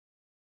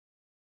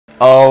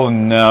Oh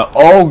no.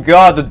 Oh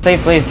god, the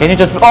safe place. Can you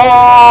just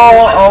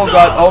oh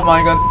god, oh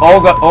my god, oh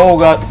god, oh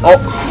god,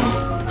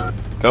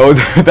 oh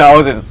that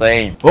was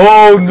insane.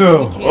 Oh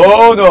no,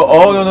 oh no,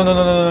 oh no no no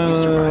no no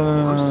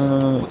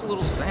no no.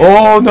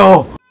 Oh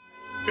no.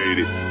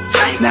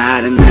 Nah,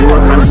 I done grew up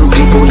around some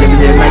people living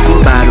their life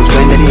in bottles.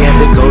 Granddaddy had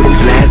the golden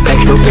flask,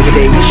 back door every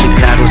day in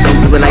Chicago. Some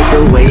people like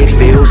the way it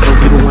feels, some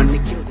people want to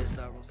kill their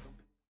sorrows.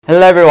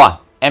 Hello everyone,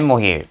 Emmo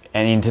here,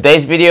 and in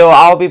today's video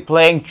I'll be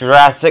playing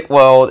Jurassic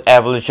World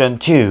Evolution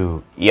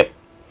 2. Yep.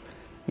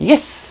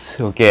 Yes!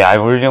 Okay, I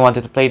really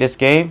wanted to play this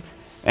game.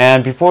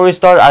 And before we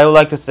start, I would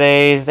like to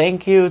say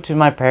thank you to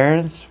my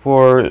parents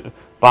for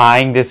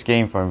buying this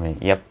game for me.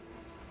 Yep.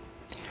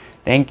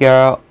 Thank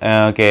you.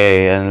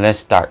 Okay, and let's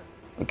start.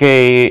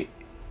 Okay,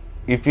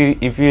 if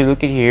you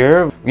look at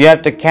here, we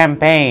have the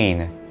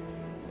campaign,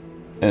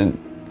 and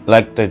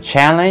like the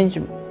challenge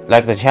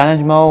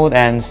mode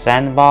and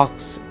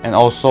sandbox, and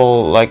also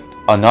like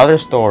another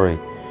story.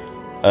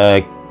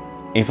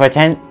 If I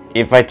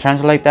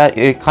translate that,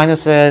 it kind of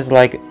says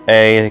like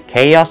a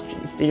chaos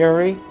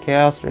theory.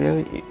 Chaos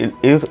really.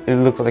 It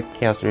looks like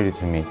chaos theory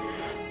to me.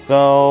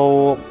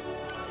 So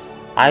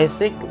I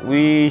think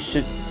we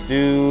should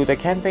do the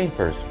campaign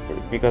first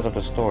because of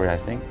the story. I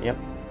think. Yep.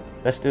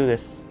 Let's do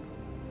this.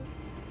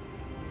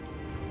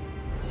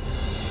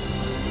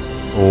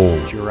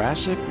 Oh.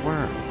 Jurassic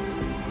World.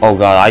 Oh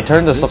god, I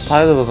turned the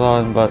subtitles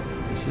on, but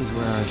this is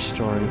where our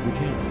story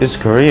begins. it's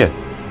Korean.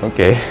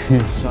 Okay.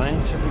 A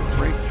scientific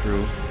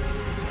breakthrough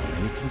without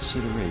any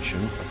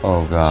consideration of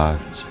Oh god.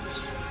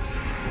 consequences.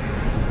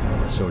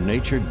 So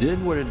nature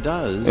did what it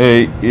does.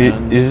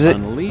 Is it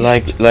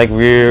like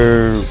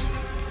we're?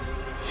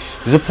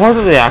 Is it part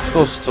of the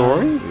actual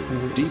story?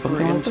 Is it Deeper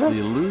something like into that? the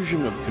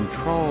illusion of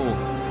control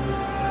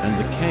and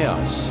the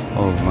chaos.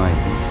 Oh my.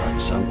 But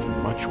something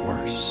much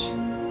worse.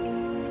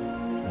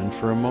 And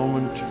for a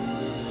moment,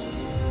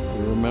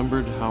 we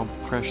remembered how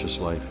precious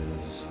life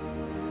is.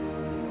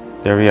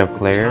 There we have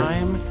Claire.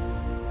 Time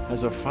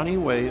has a funny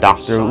way of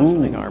Dr.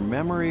 softening Wu. our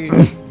memory.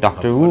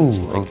 Dr. of Wu. what it's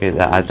like Okay, to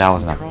that lose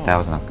was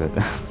control. not good.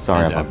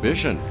 Sorry And about.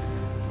 ambition.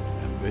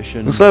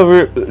 Ambition. Looks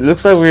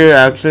like we're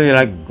actually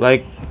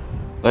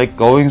like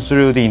going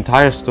through the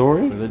entire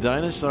story. For the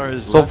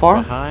dinosaurs So left far?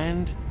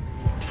 behind,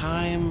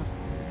 time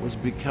was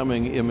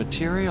becoming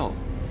immaterial.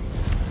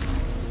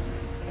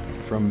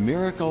 From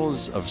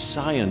miracles of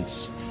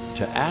science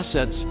to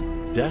assets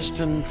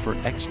destined for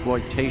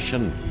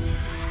exploitation.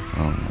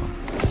 Oh no.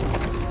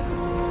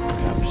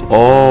 Perhaps it's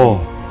Oh.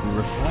 time we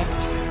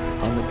reflect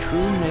on the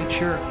true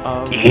nature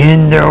of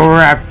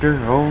Indoraptor.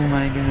 Oh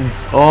my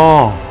goodness.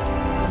 Oh.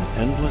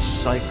 an endless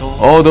cycle.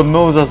 Oh, the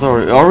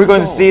mosasaur. Are we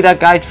going to see that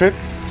guy trip?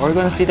 Are we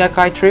going to see that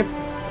guy trip?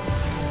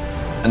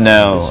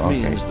 No. This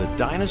Okay. means that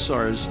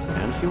dinosaurs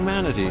and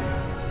humanity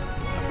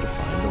have to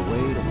find a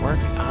way to work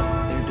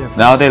out their differences.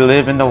 Now they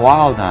live in the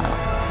wild now.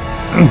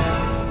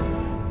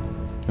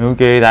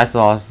 Okay, that's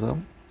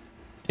awesome.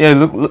 Yeah,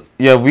 look.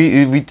 Yeah,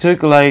 we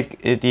took like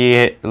I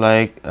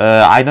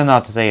don't know how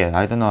to say it.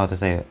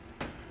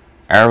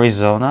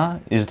 Arizona?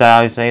 Is that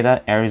how you say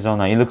that?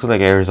 Arizona. It looks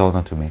like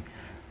Arizona to me.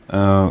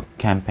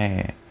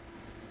 Campaign.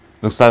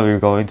 Looks like we're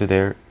going to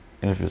there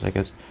in a few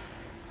seconds.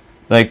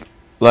 For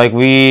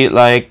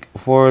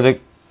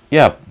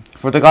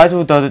the guys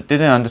who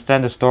didn't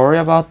understand the story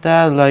about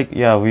that,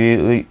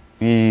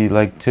 we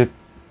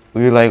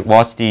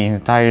watched the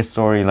entire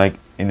story like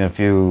in a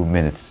few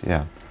minutes.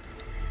 Yeah.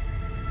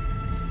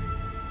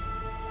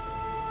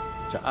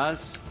 To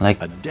us,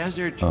 Like- a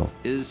desert Oh.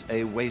 is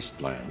a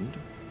wasteland,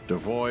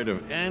 devoid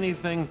of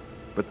anything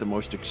but the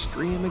most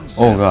extreme Oh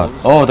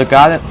examples. god. Oh, the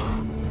guy.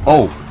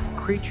 Oh.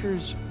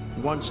 Creatures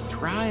once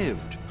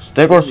thrived.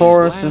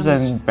 Stegosauruses in these and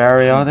lands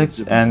baryonyx hundreds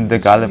of and the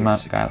millions of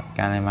years ago.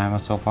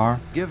 Gallimimus so far.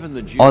 Given the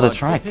Oh, the geological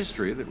tracks.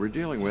 history that we're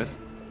dealing with,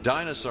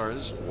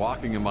 dinosaurs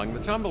walking among the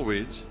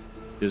tumbleweeds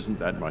isn't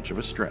that much of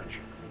a stretch.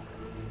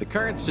 The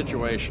current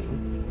situation,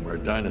 where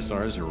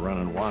dinosaurs are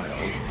running wild,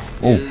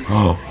 Oh. is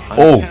Oh.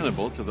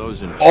 untenable to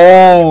those in charge.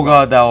 Oh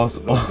god, that was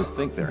Those that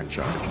think they're in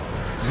charge.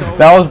 So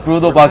that was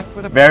brutal, we're but left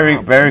with a very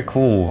problem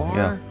cool. or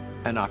Yeah.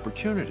 an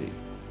opportunity.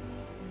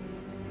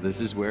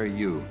 This is where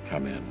you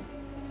come in.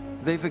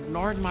 They've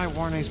ignored my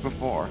warnings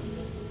before,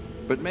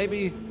 but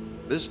maybe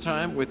this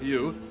time with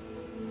you,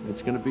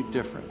 it's going to be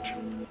different.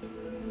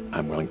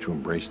 I'm willing to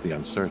embrace the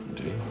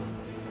uncertainty.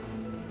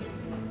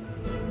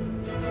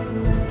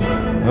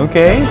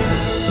 Okay.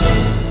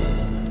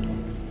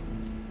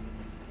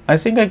 I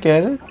think I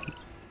get it.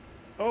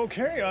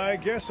 Okay, I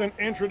guess an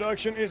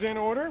introduction is in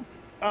order.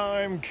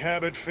 I'm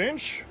Cabot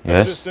Finch,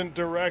 Yes. Assistant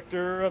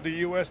Director of the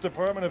U.S.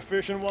 Department of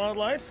Fish and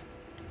Wildlife.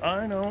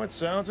 I know it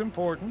sounds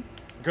important,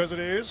 because it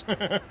is,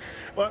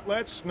 but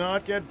let's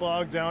not get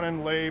bogged down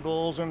in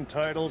labels and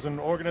titles and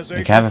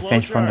organizational Cabot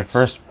Finch from the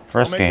flowcharts.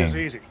 first I'll make this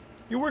game. easy.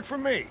 You work for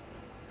me.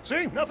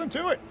 See, nothing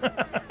to it.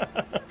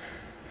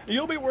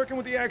 You'll be working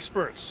with the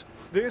experts.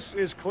 This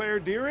is Claire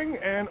Deering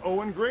and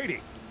Owen Grady.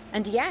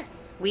 And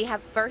yes, we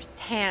have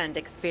first-hand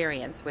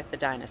experience with the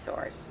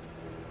dinosaurs.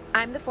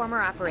 I'm the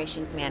former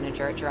operations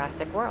manager at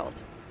Jurassic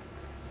World.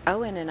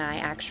 Owen and I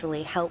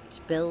actually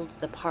helped build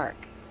the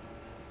park.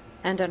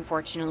 And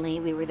unfortunately,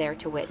 we were there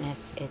to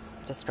witness its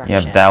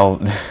destruction. Yeah,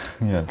 that.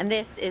 Yeah. And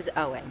this is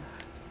Owen.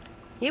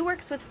 He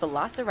works with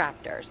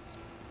velociraptors.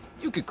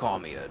 You could call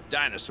me a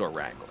dinosaur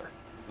wrangler,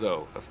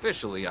 though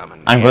officially I'm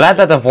an. I'm glad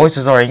that the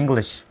voices are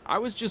English. I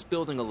was just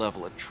building a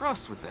level of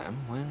trust with them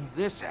when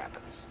this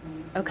happens.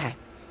 Okay.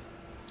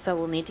 So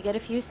we'll need to get a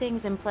few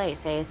things in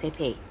place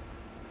ASAP.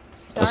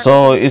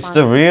 So it's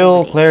the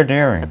real Claire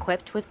Daring.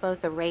 Equipped with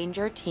both a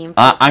ranger team.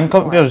 I'm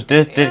confused.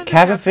 Did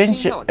Kevin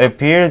Finch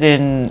appeared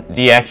in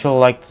the actual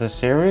like the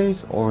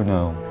series or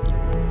no?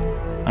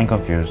 I'm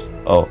confused.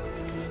 Oh,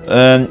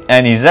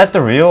 and is that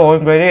the real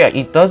Owen Grady?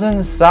 It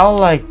doesn't sound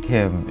like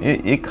him.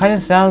 It kind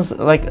of sounds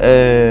like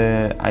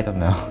I don't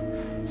know,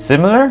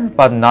 similar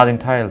but not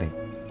entirely.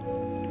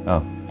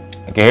 Oh,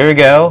 okay, here we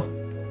go.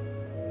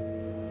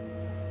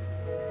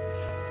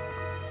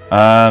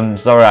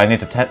 Sorry, I need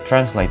to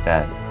translate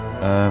that.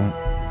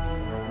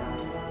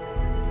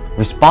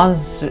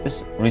 Response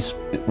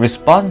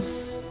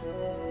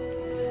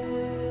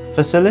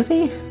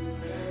facility?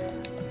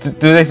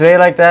 Do they say it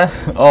like that?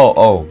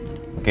 Oh,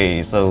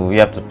 okay, so we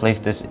have to place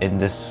this in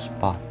this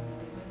spot.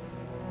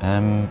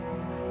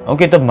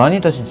 Okay, the money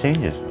doesn't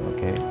change it.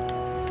 Okay,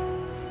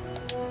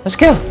 let's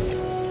go.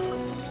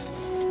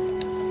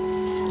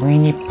 We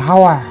need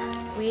power.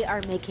 We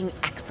are making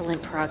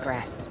excellent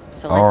progress,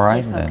 so All let's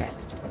right, stay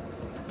focused.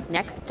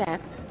 Next step,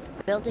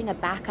 building a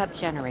backup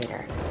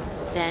generator.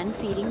 Then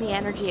feeding the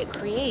energy it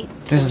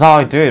creates to This the is how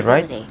I response do it,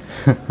 right?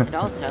 facility. And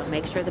also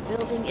make sure the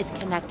building is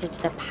connected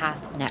to the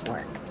path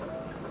network.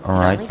 All It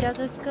right. only does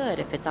us good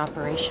if it's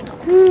operational.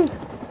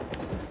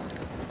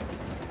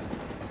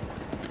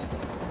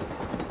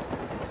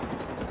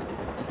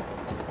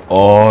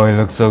 Oh, it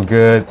looks so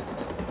good.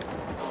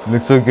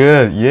 Looks so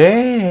good.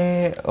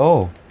 Yeah.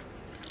 Oh.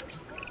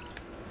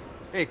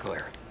 Hey,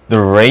 Claire. The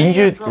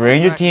Ranger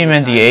team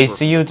and the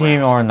ACU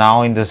team are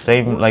now in the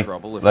same like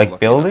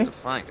building.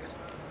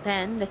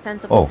 Then the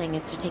sensible thing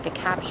is to take a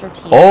capture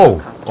team. Oh,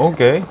 helicopter.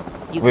 okay.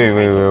 You can Wait, take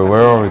wait, it wait. from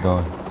Where are we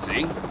there. going?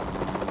 See?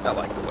 I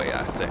like the way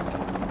I think.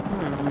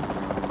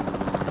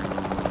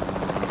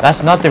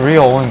 That's not the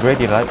real Owen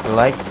Grady, like,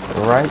 right?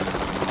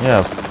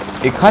 Yeah.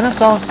 It kind of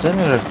sounds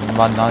similar,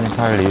 but not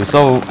entirely.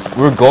 So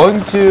we're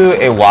going to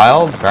a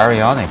wild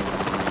baryonyx.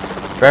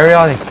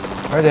 Baryonyx,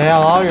 where the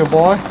hell are you,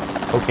 boy?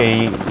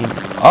 Okay.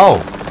 Oh,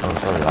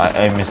 sorry,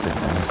 I missed it.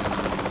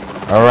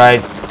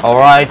 Alright,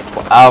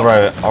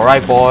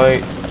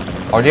 boy.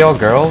 Are they all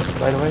girls,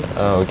 by the way?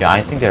 Okay,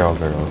 I think they're all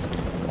girls.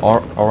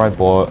 Alright,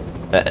 boy.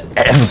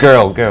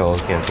 Girl.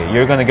 Okay.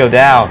 You're gonna go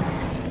down.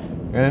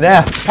 You're gonna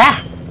down.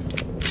 Ha!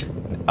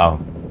 Oh.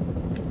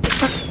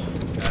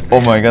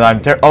 Oh my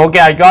god, okay,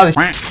 I got it.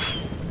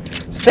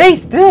 Stay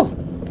still.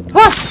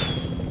 Ah!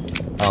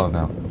 Oh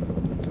no.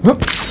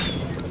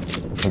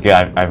 Okay,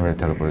 I'm gonna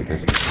teleport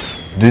this.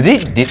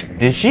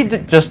 Did she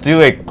just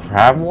do a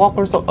crab walk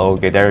or so?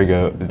 Okay, there we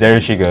go. There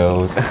she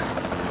goes.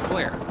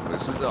 Claire,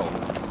 this is Owen.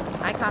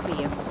 I copy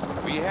you.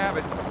 We have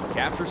it.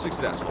 Capture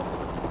successful.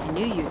 I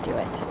knew you'd do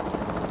it.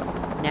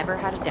 Never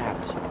had a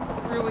doubt.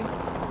 Really?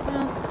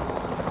 Well,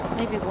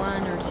 maybe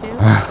one or two.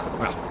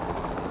 Well,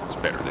 it's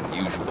better than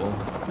usual.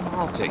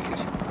 I'll take it.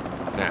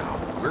 Now,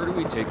 where do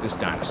we take this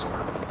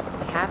dinosaur?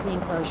 We have the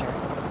enclosure.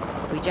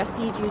 We just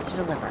need you to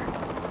deliver.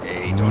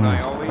 Hey, don't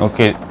I always?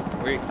 Okay.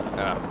 Wait,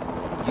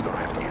 you don't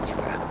have to answer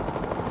that.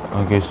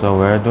 Okay, so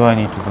where do I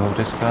need to move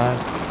this guy?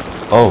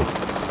 Oh.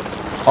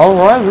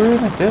 Alright, we're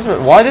in a desert.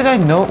 Why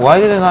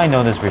didn't I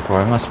know this before?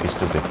 I must be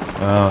stupid.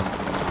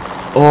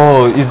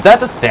 Oh, is that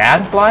the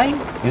sand flying?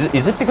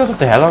 Is it because of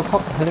the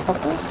helicopter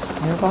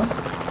nearby?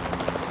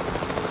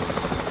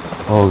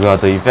 Oh god,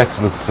 the effects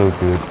look so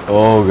good.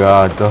 Oh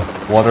god, the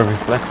water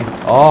reflecting.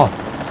 Oh.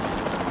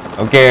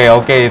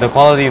 Okay, the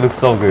quality looks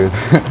so good.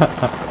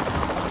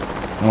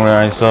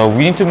 Alright, so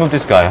we need to move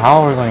this guy.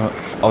 How are we going to...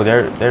 Oh,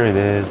 there it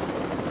is.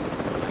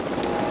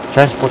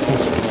 Transport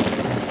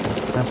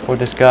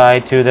this guy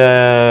to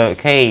the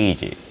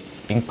cage.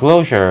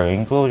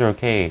 Enclosure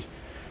cage.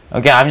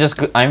 Okay, I'm just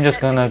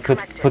gonna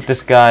put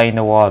this guy in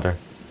the water.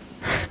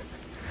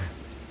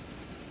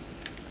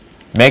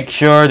 Make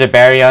sure the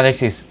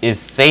baryonyx is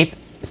safe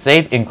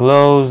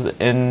enclosed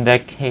in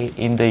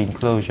the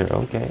enclosure.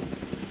 Okay.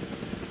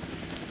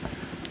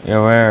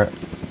 Yeah, where?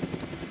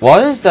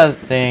 What is that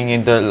thing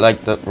in the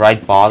the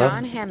right bottom?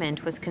 John Hammond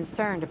was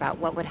concerned about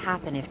what would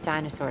happen if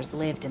dinosaurs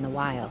lived in the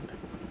wild.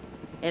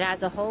 It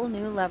adds a whole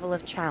new level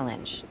of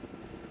challenge,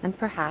 and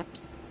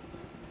perhaps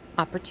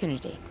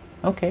opportunity.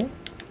 Okay.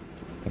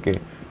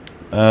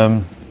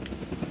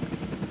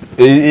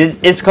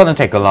 It's gonna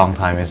take a long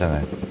time, isn't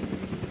it?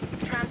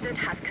 Transit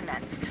has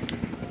commenced.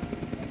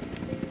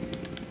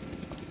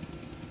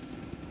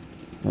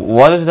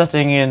 What is the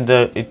thing in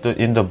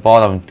the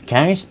bottom?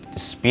 Can we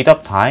speed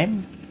up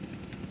time?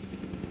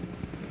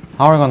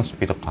 How are we gonna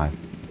speed up time?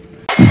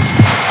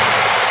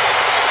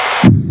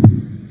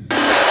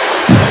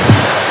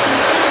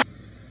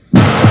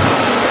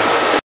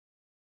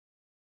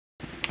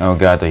 Oh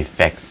god, the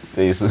effects.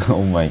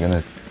 Oh my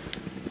goodness.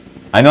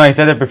 I know I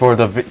said it before,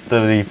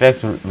 the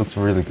effects looks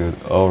really good.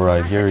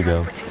 Alright, here we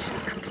go.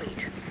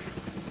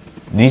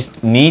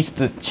 Needs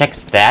to check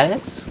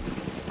status?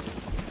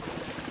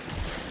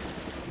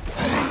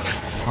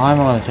 How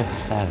am I gonna check the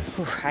status?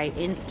 I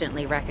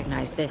instantly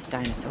recognize this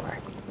dinosaur.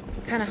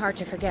 Kind of hard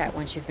to forget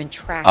once you've been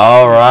tracked.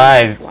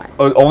 Alright.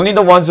 Only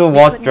the ones who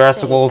watch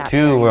Jurassic World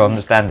 2 will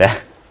understand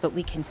that. But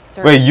we can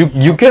wait,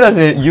 you could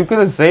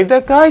have saved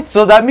that guy?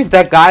 So that means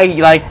that guy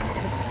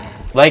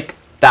like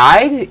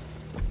died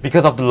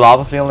because of the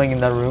lava filling in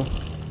that room?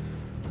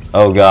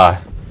 Oh god.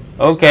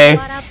 Okay.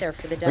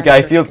 Okay,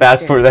 I feel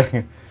bad for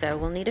them. So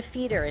we'll need a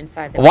feeder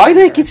inside the. Why do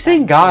they keep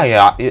saying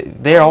guy?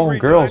 They're all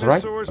girls,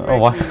 right? Oh,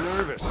 why?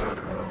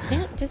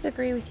 Can't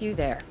disagree with you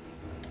there.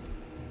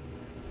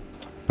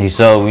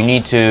 So we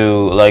need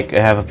to like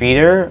have a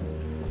feeder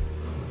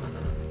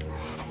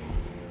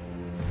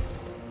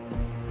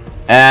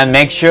and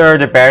make sure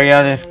the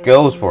Baryonyx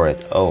goes for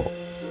it. Oh,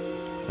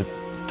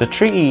 the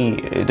tree,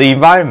 the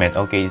environment.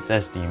 Okay, it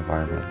says the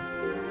environment.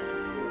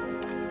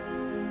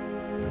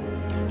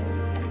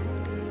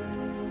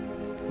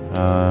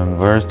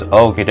 Where's the?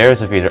 Oh, okay,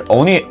 there's a feeder.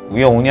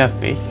 We only have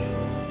fish.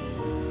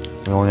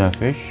 We only have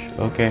fish.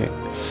 Okay,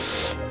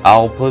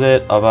 I'll put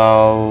it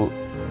about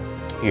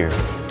here.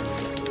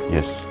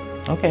 Yes.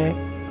 Okay.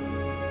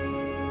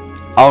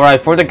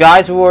 Alright, for the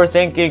guys who are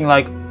thinking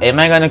like, am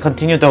I gonna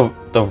continue the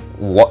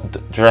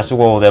Jurassic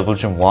World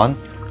Evolution 1?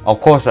 Of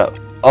course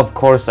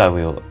I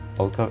will.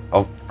 Okay.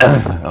 Oh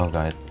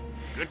god.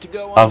 Good to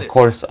go on of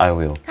course I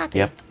will. Copy.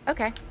 Yep.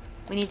 Okay.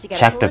 We need to get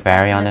check a the full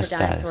assessment Baryonyx of the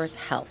dinosaur's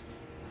health.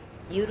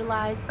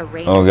 Utilize a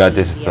range. Oh god,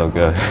 this is so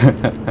good.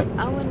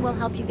 Owen will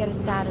help you get a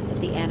status of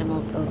the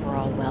animal's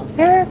overall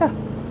welfare.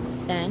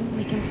 Then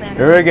we can plan.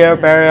 Here we go,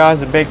 Baryonyx,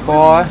 the big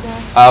boy.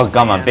 Oh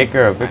come on, big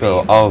girl.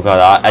 Oh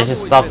god, I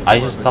just stopped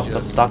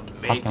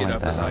talking like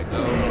that.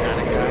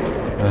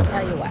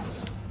 Tell you what,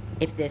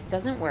 if this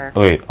doesn't work.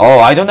 Wait, oh,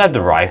 I don't have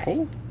the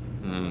rifle?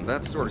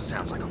 That sort of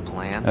sounds like a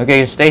plan.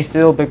 Okay, stay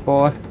still, big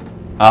boy.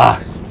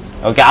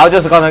 Okay, I was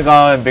just gonna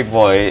go in big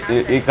boy.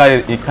 It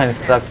kind of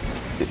stuck.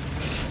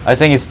 I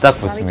think it's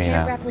stuck with me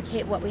now.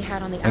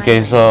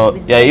 Okay, so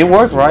yeah, it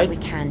worked, right?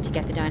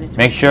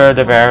 Make sure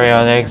the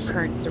Baryonyx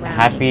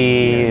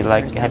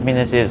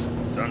happiness is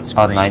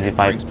on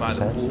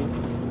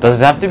 95%. Does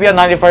it have to be on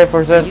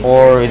 95%,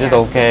 or is it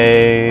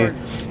okay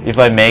if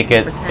I make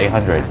it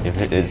 100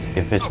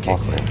 if it's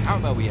possible?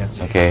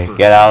 Okay,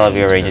 get out of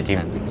your ranger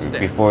team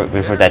before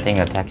that thing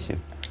attacks you.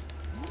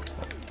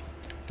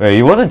 Wait,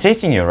 he wasn't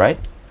chasing you, right?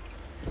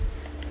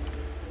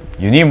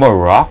 You need more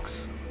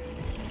rocks?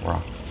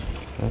 Rocks.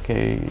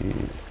 Okay.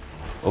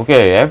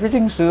 Okay,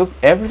 everything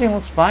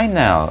looks fine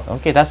now.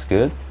 Okay, that's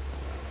good.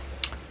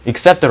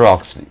 Except the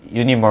rocks.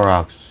 You need more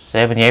rocks.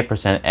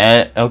 78%.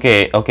 And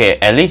okay,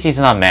 at least he's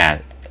not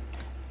mad.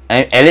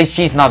 At least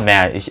she's not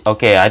mad.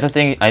 Okay, I don't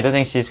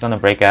think she's gonna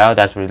break out.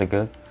 That's really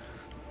good.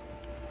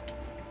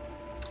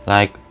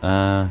 Like,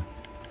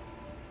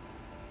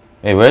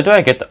 wait, where do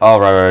I get the, oh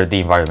right, the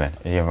environment.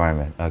 The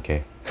environment.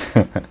 Okay.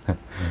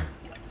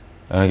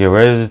 Okay,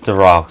 where is the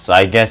rocks?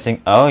 I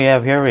guessing, oh yeah,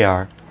 here we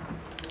are.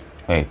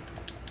 Wait.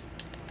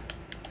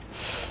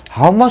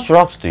 How much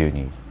rocks do you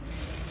need?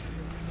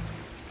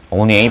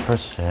 Only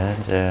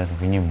 8% and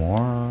we need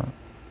more?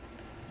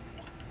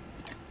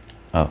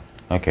 Oh,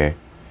 okay.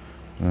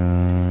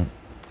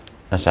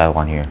 Let's add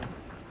one here.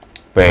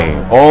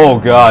 Bang. Oh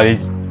god,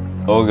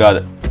 oh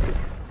god.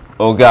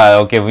 Oh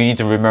god, okay, we need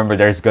to remember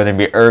there's gonna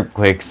be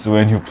earthquakes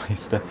when you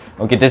place that.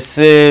 Okay, this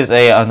is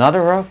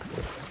another rock.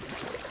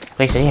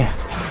 Place it here.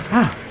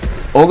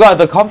 Oh god,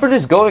 the comfort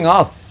is going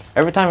off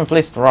every time I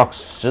place the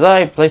rocks. Should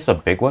I place a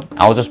big one?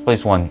 I'll just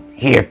place one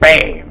here.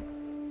 Bam!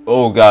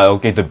 Oh god,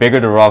 okay, the bigger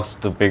the rocks,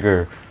 the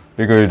bigger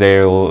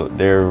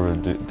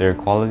their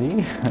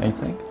quality, I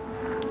think.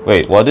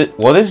 Wait, what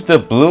is the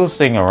blue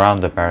thing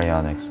around the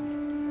Baryonyx?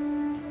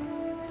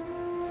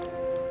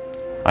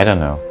 I don't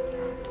know.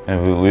 And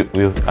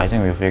I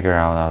think we'll figure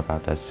out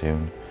about that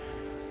soon.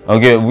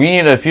 Okay, we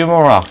need a few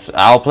more rocks.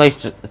 I'll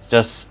place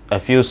just a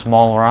few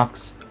small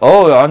rocks.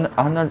 Oh,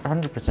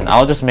 100%.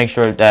 I'll just make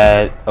sure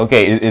that...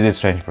 Okay, it is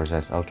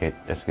 20%. Okay,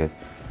 that's good.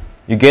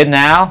 You good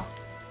now?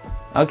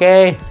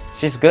 Okay,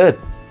 she's good.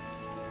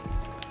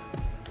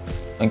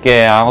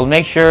 Okay, I'll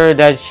make sure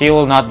that she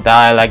will not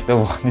die like the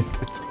one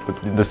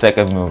in the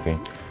second movie.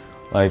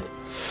 Like,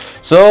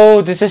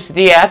 so this is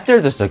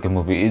after the second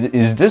movie.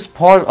 Is this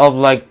part of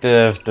like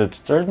the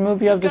third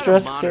movie of the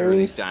Jurassic series?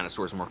 These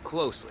dinosaurs more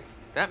closely.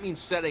 That means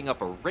setting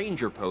up a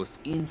ranger post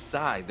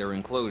inside their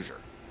enclosure.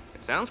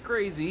 It sounds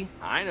crazy,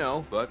 I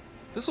know, but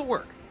this will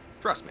work.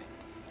 Trust me.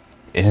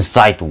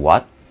 Inside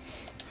what?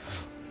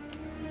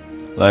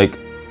 Like,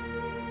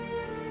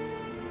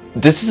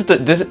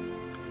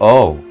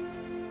 oh.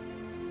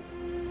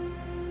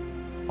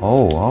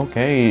 Oh,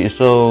 okay.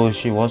 So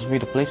she wants me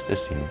to place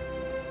this here.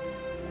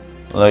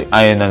 Like,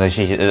 I know that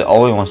she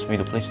always wants me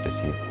to place this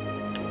here.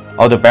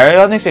 Oh, the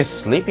Baryonyx is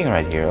sleeping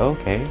right here.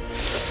 Okay.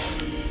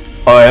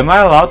 Oh, am I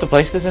allowed to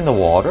place this in the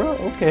water?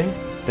 Okay.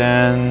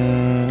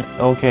 Then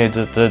okay,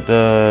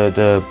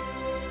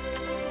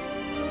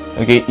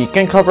 Okay, it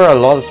can cover a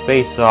lot of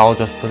space, so I'll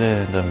just put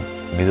it in the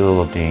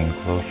middle of the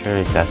enclosure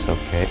if that's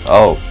okay.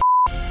 Oh,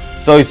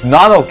 so it's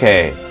not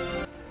okay.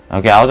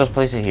 Okay, I'll just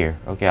place it here.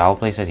 Okay, I'll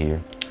place it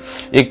here.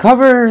 It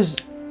covers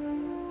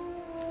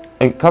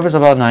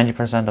about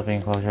 90% of the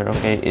enclosure.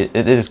 Okay,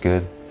 it is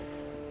good.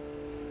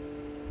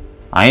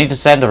 I need to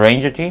send the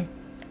ranger team.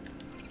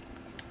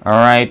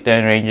 Alright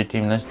then, ranger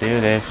team, let's do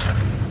this.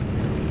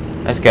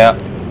 Let's go.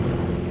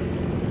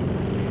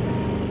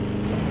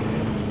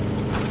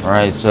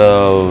 Alright,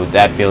 so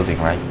that building,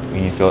 right?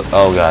 We need to go.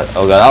 Oh god,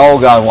 oh god, oh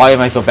god, why am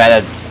I so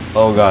bad at?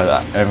 Oh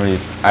god, I'm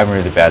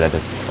really bad at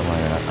this. Oh my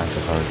god, I'm so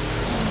sorry.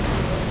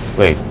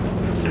 Wait.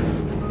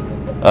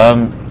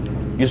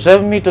 You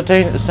sent me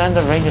to send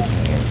the ranger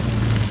team here.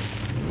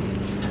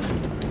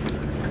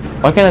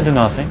 Why can't I do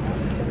nothing?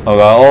 Oh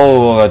god,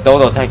 oh god,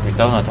 don't attack me,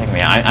 don't attack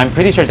me. I'm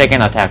pretty sure they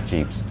can attack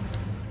jeeps.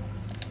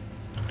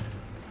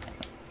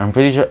 I'm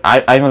pretty sure.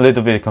 I'm a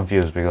little bit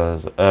confused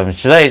because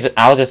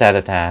I'll just add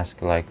a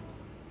task like.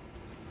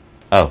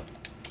 Oh,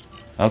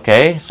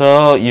 okay.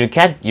 So you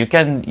can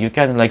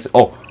like.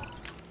 Oh,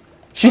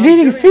 she's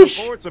eating fish.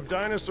 Reports of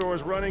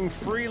dinosaurs running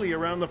freely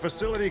around the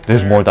facility.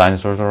 There's more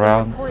dinosaurs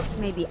around. Reports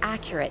may be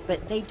accurate,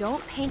 but they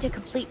don't paint a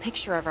complete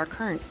picture of our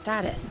current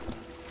status.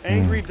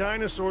 Angry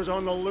dinosaurs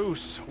on the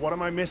loose. What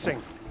am I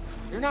missing?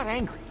 They're not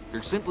angry.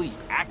 They're simply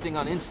acting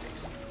on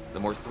instincts. The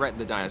more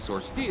threatened the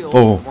dinosaurs feel,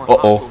 Oh, the more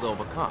hostile they'll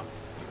become.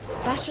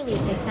 Especially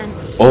if they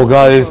sense. Oh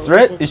god,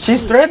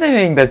 she's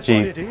threatening that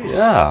jeep. It is.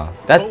 Yeah,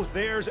 that's Both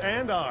theirs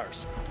and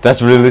ours.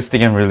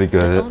 realistic and really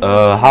good.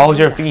 How's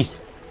your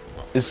feast?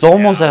 It's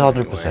almost at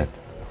 100%.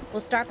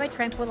 We'll start by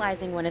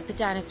tranquilizing one of the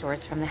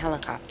dinosaurs from the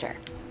helicopter.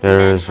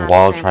 There's Then have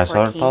wild the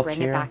transport team triceratops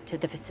bring it here. back to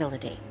the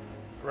facility.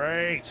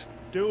 Great.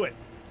 Do it.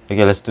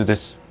 Okay, let's do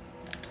this.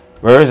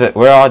 Where is it?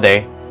 Where are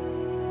they?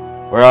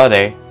 Where are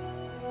they?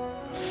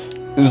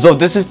 So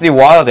this is the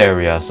wild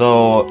area,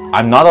 so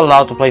I'm not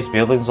allowed to place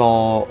buildings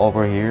all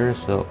over here,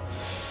 so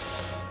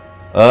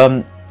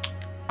I'm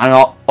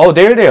not. Oh,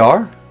 there they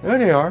are. There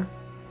they are.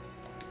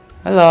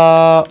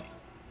 Hello.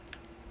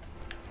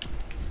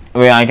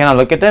 Wait, I cannot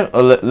look at them.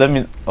 Oh, let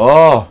me.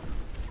 Oh,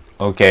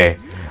 okay,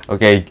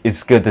 okay.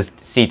 It's good to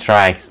see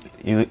tracks.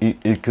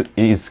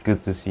 It's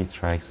good to see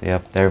tracks.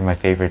 Yep, they're my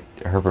favorite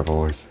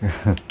herbivores.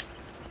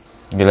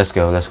 Okay, let's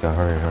go. Let's go.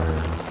 Hurry, hurry.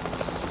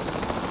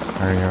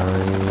 Hurry,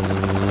 hurry.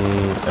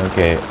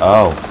 Okay.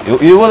 Oh,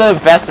 it would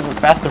have been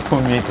faster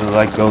for me to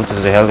like go to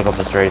the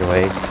helicopter straight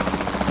away,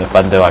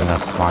 but though I'm not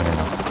smart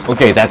enough.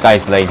 Okay, that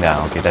guy's laying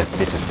down. Okay,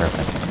 this is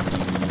perfect.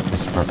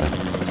 This is perfect.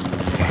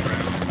 Okay.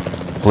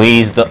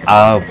 Please,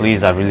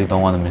 please, I really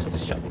don't want to miss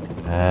this shot.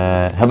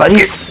 How about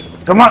here?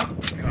 Come on.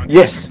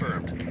 Yes.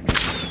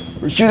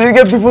 We're shooting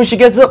again before she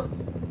gets up.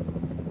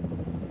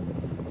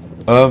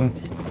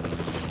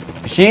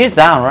 She is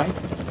down, right?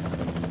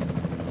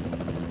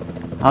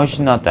 How is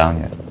she not down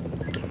yet?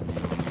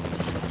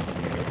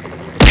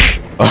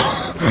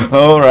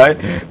 Alright,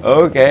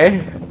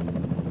 okay.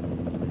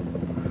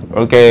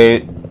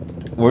 Okay,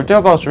 we're there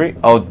about 3.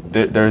 Oh,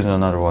 there's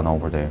another one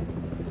over there.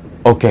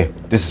 Okay,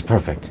 this is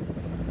perfect.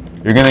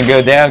 You're gonna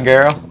go down,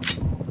 girl.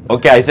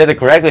 Okay, I said it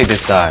correctly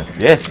this time.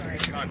 Yes.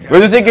 Where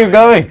do you think you're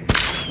going?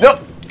 No,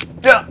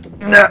 no,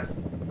 no.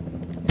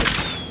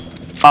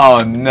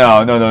 Oh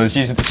no, no, no.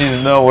 She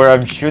knows where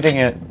I'm shooting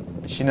it.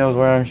 She knows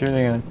where I'm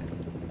shooting it.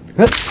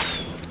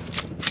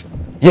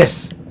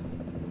 Yes.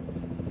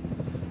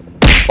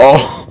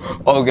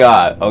 Oh, oh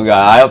god, oh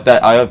god.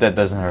 I hope that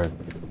doesn't hurt.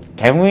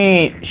 Can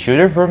we shoot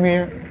her from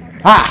here?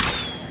 Ha!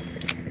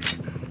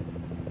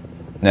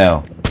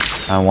 No.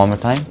 One more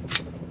time.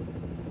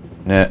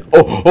 No.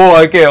 Oh,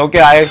 oh, okay, okay.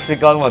 I actually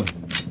got one.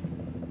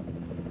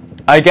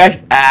 I guess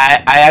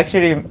I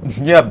actually,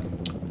 yeah.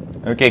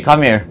 Okay,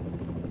 come here.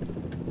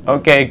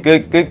 Okay,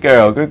 good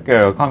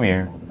girl. Come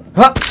here.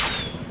 Huh!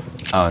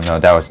 Oh no,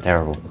 that was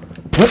terrible.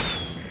 Huh!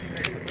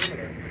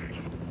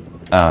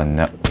 Oh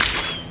no.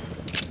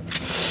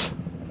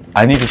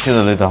 I need to shoot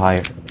a little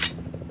higher.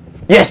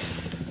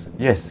 Yes!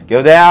 Yes,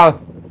 go down!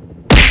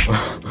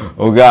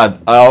 Oh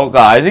god, oh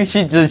god, I think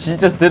she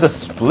just did a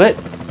split.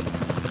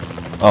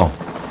 Oh,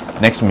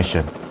 next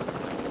mission.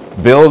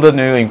 Build a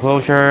new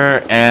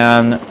enclosure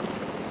and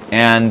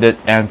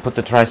put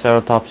the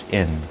Triceratops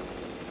in.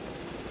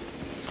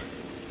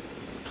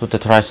 Put the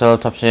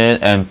Triceratops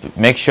in and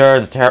make sure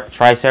the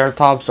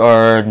Triceratops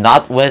are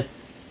not with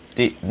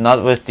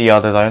the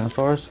other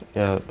dinosaurs.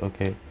 Yeah,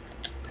 okay.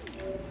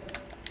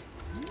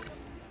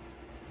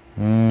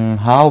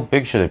 How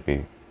big should it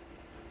be?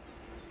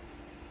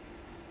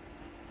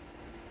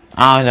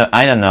 I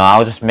don't know.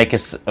 I'll just make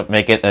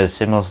it a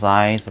similar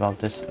size about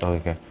this. Oh,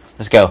 okay,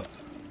 let's go.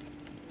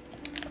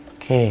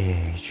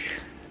 Cage.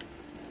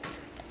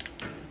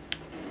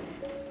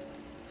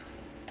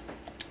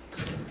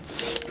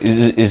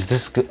 Is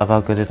this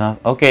about good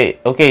enough? Okay,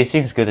 okay, it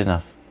seems good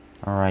enough.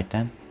 All right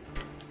then.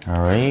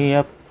 Hurry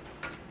up.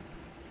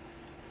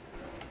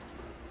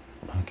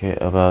 Okay,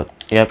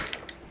 yep.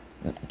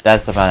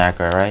 That's about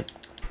accurate, right?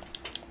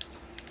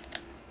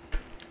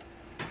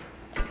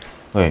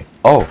 Wait.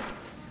 Oh.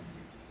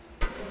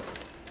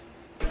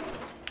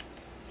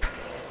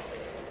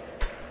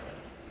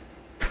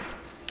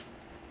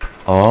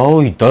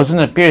 Oh, it doesn't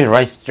appear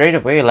right straight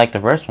away like the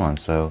first one,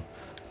 so...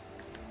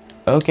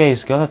 Okay,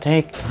 it's gonna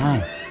take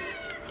time.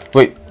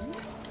 Wait.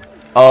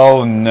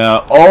 Oh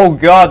no. Oh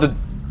god,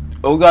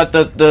 oh god,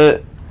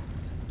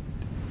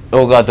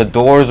 oh god, the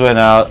doors went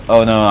out.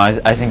 Oh no,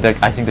 I think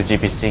the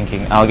Jeep is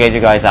sinking. I'll get you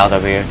guys out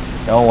of here.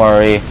 Don't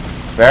worry.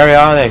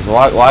 Baryonyx,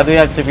 why do you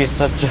have to be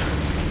such a...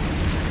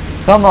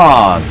 Come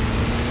on.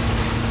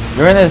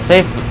 You're in a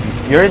safe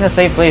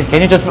place.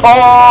 Can you just...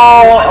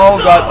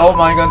 Oh god, oh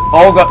my god,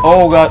 oh god,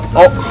 oh god,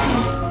 oh.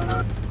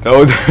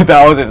 Oh,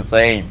 that was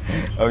insane.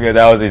 Okay,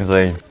 that was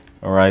insane.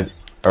 Alright,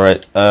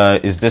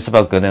 is this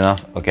about good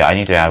enough? Okay, I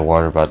need to add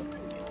water, but...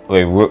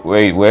 Wait,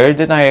 where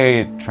did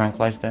I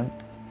tranquilize them?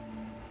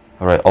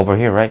 Alright, over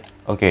here, right?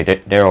 Okay,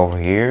 they're over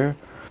here.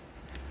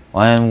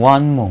 And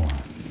one more.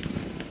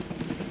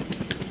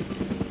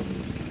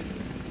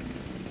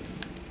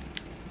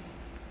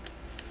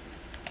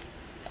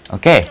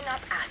 Okay.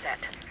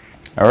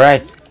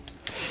 Alright.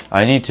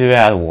 I need to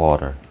add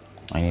water.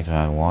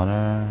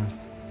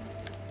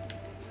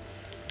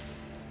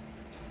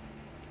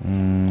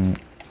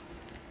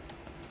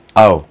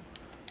 Oh.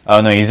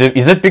 Oh no, is it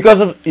because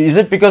of this?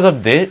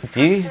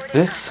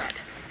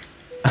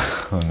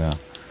 Oh no.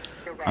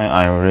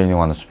 I really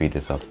want to speed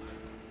this up.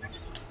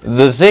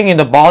 The thing in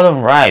the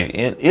bottom right,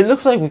 it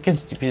looks like we can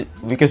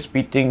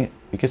speed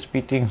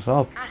things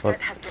up, but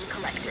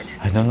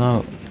I don't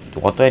know.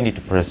 What do I need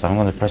to press? I'm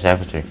gonna press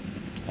everything.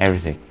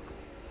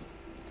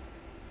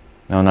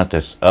 No, not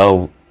this.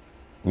 Oh,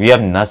 we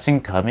have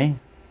nothing coming.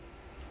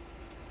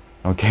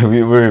 Okay,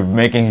 we're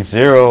making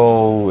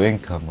 0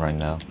 income right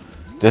now.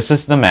 This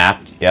is the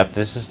map. Yep,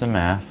 this is the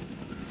map.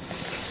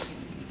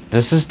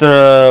 This is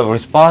the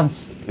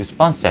response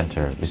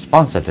center.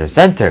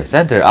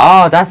 Center.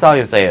 Oh, that's how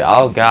you say it.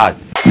 Oh god.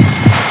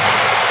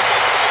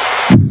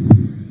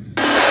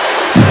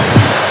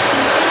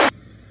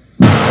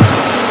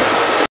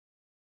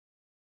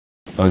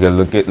 Okay,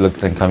 look at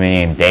them coming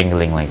in,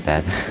 dangling like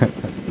that.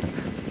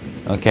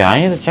 Okay, I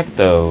need to check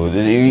though.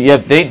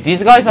 Yep,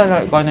 these guys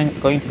are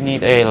going to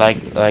need a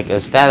like a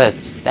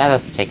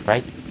status check,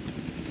 right?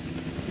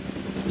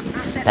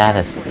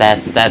 Status.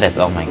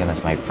 Oh my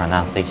goodness, my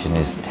pronunciation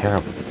is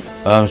terrible.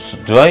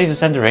 Do I need to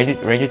send the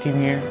ranger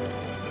team here?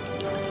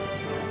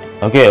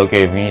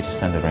 Okay, we need to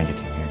send the ranger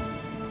team here.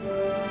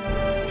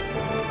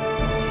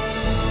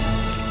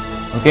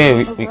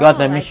 Okay, we got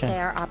the mission. I'd say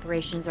our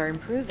operations are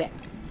improving.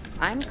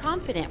 I'm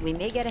confident we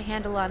may get a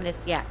handle on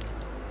this yet.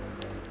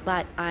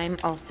 But I'm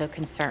also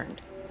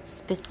concerned,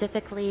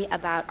 specifically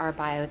about our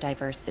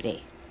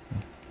biodiversity.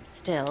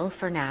 Still,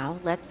 for now,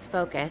 let's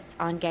focus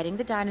on getting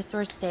the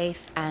dinosaurs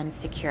safe and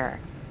secure,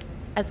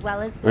 as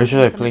well as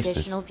building some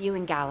additional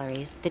viewing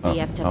galleries the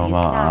DFW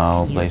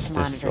staff can use to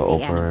monitor the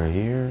animals.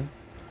 Here.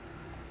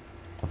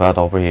 About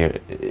over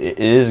here. It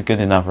is good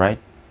enough, right?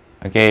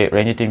 Okay,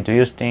 ranger team, do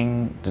your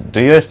thing.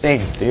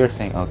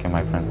 Okay,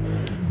 my friend.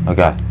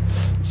 Okay.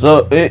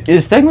 So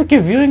it's technically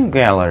a viewing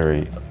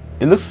gallery.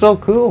 It looks so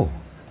cool.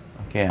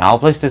 Okay, I'll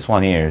place this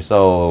one here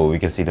so we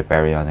can see the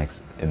baryonyx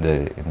in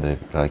the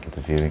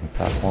viewing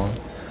platform.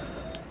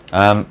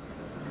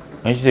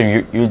 Ranger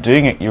team, you're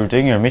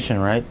doing your mission,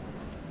 right?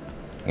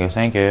 Okay,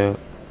 thank you.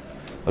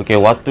 Okay,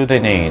 what do they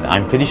need?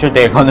 I'm pretty sure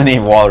they're gonna need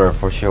water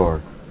for sure.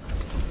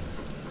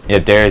 Yeah,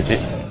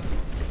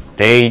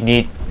 they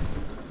need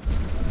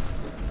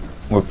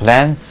more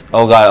plants.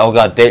 Oh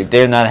god,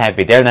 they're not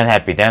happy.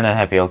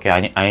 Okay, I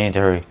need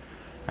to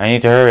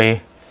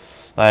hurry.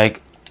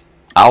 Like,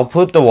 I'll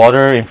put the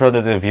water in front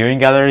of the viewing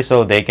gallery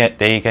so they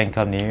can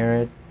come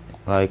near it.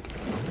 Like,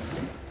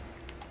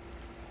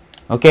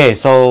 okay,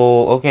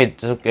 so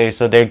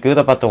they're good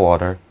about the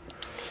water.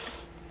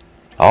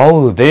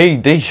 Oh,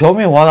 they show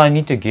me what I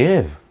need to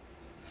give.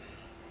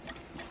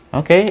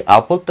 Okay,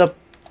 I'll put the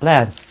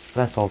plants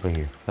over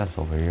here.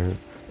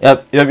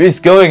 Yep, it's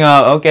going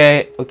out.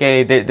 Okay,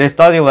 they're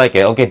starting to like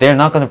it. Okay, they're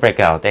not gonna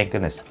break out. Thank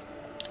goodness.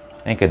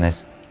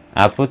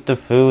 I put the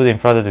food in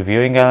front of the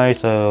viewing gallery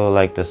so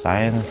like the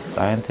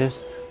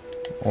scientists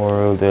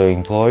or the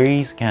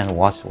employees can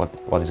watch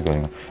what is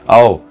going on.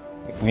 Oh,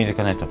 we need to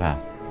connect the path.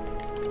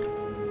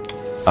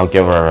 Okay,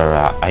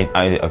 right. I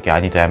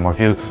need to add more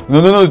fuel.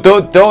 No,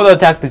 don't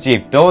attack the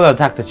jeep.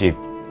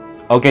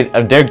 Okay,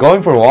 they're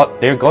going for what?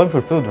 They're going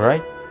for food,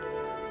 right?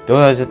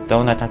 Don't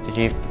attack the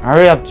jeep.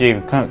 Hurry up,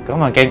 jeep.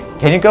 Come on.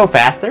 Can you go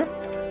faster?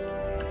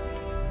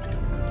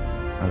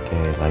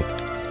 Okay, like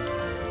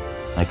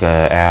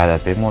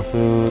add a bit more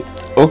food.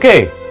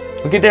 Okay,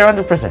 they're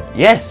 100%.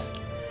 Yes.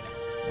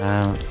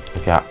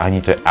 Okay, I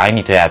need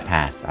to add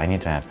pass.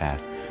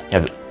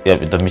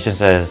 Yeah, the mission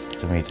says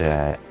to me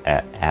to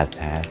add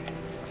pass.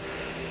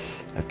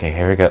 Okay,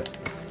 here we go.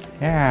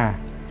 Yeah.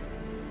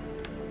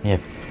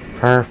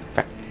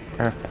 Perfect.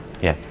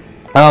 Yeah.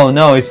 Oh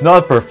no, it's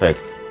not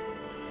perfect.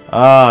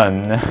 Oh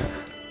no.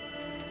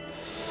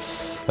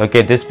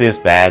 Okay, this feels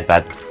bad,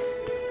 but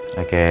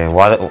okay,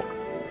 what?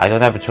 I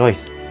don't have a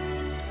choice.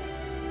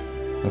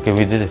 Okay,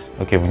 we did it.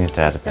 Okay, we need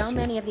to add a So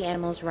many of the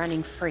animals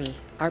running free.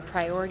 Our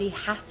priority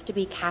has to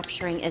be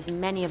capturing as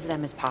many of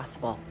them as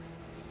possible.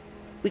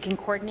 We can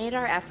coordinate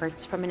our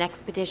efforts from an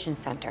expedition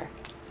center.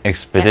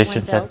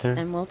 Expedition Get one built,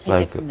 center? and we'll take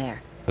Like it from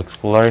there.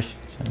 exploration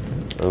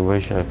center? Where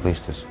should I place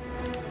this?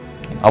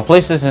 I'll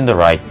place this in the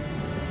right.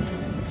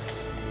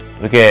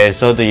 Okay,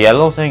 so the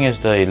yellow thing is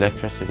the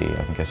electricity,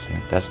 I'm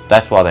guessing.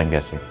 That's what I'm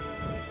guessing.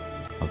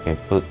 Okay,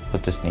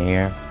 put this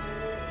near.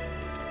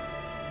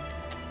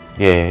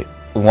 Yeah,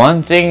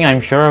 one thing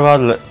I'm sure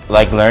about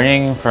like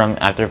learning from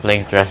after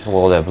playing Jurassic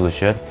World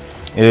Evolution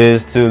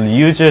is to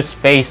use your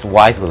space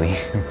wisely.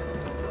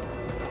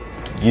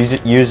 use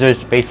your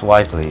space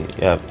wisely.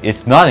 Yeah,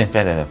 it's not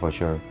infinite for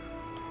sure.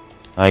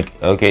 Like,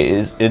 okay,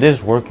 it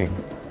is working.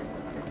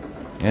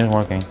 It is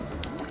working.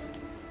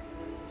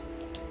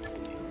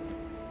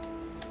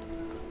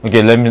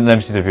 Okay, let me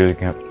see the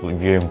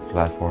viewing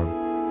platform.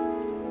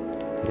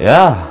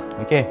 Yeah.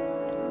 Okay.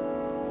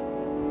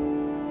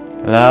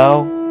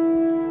 Hello.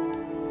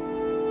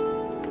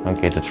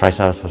 Okay, the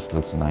Triceratops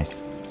looks nice.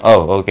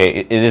 Oh, okay,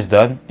 it is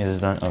done. It is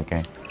done.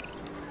 Okay.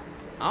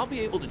 I'll be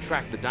able to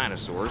track the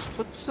dinosaurs,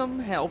 but some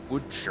help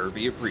would sure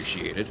be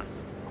appreciated.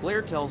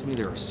 Claire tells me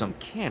there are some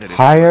candidates.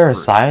 Hire a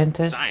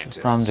scientist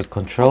from the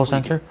control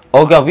center.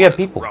 Oh god, we have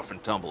people. Rough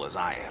and tumble as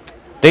I am.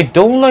 They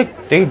don't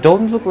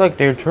look like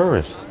they're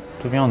tourists.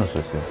 To be honest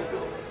with you.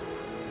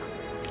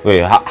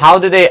 Wait, how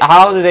do they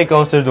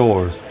close their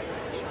doors?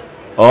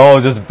 Oh,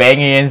 just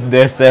banging in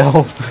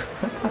themselves.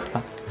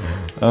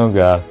 Oh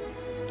god.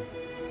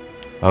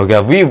 Oh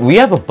god, we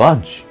have a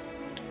bunch.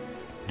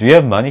 Do you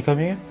have money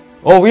coming in?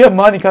 Oh, we have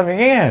money coming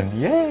in!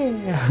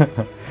 Yay!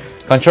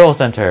 Control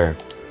center.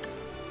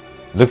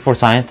 Look for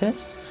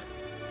scientists?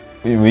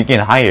 We can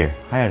hire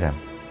them.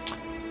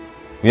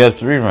 We have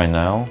 3 right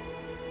now.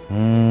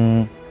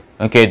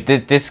 Okay,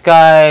 this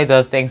guy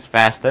does things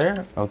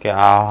faster. Okay,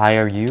 I'll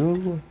hire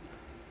you.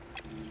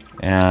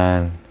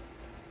 And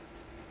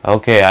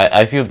okay,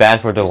 I feel bad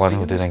for the one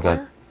who didn't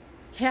get.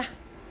 Yeah,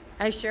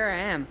 I sure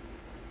am.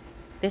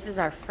 This is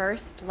our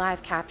first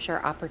live capture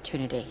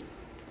opportunity.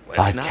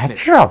 Live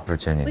capture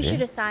opportunity? We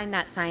should assign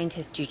that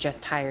scientist you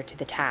just hired to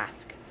the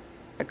task.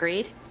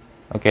 Agreed?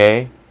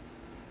 Okay.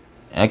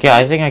 Okay,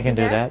 I think I can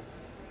do that.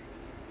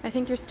 I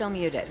think you're still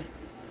muted.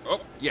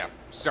 Oh, yeah,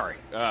 sorry.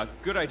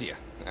 Good idea.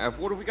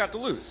 What do we got to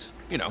lose?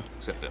 You know,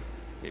 except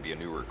maybe a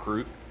new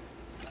recruit.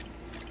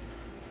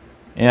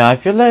 Yeah, I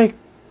feel like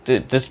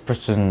this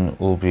person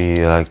will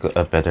be like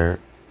a better.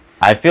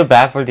 I feel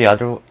bad for the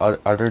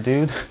other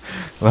dude.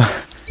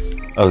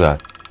 Oh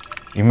god.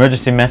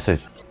 Emergency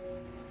message.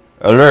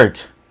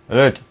 Alert.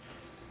 Alert.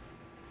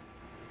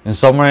 And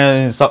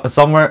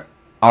somewhere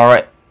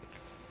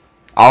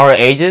our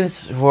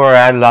agents who are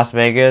at Las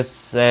Vegas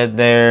said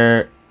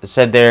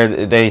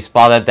they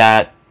spotted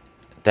that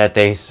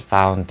they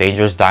found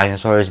dangerous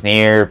dinosaurs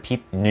near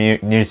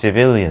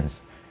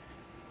civilians.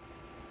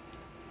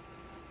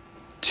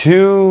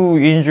 2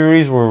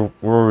 injuries were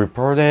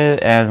reported,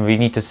 and we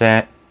need to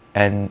send,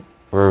 and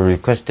were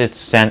requested to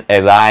send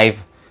a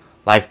live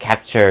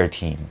capture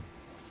team.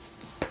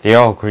 They're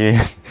all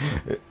Korean.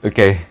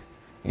 Okay.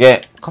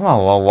 Yeah, come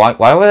on, well,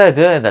 why would I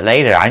do that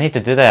later? I need to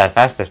do that as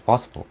fast as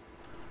possible.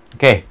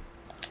 Okay.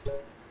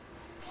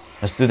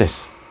 Let's do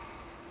this.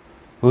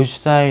 Which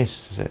side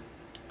is it?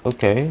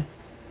 Okay.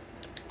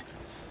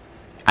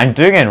 I'm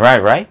doing it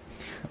right?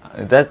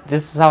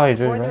 This is how I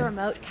do it, right? Before the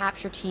remote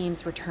capture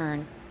teams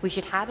return, we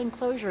should have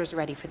enclosures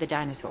ready for the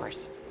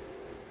dinosaurs.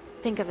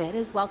 Think of it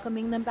as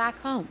welcoming them back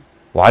home.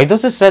 Why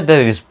does it say that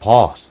it is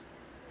paused?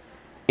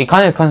 It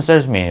kind of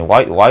concerns me.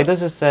 Why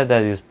does it say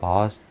that it is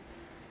paused?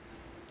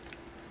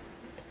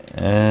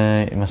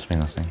 It must be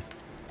nothing.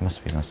 It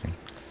must be nothing.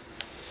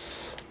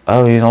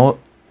 Oh, you know,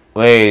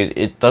 wait,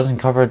 it doesn't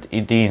cover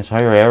the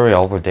entire area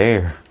over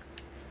there.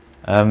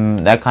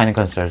 That kind of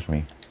concerns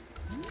me.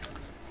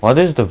 What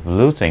is the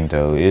blue thing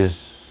though?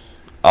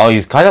 Oh,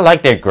 it's kind of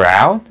like their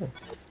ground,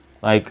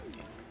 like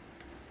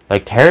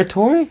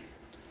territory,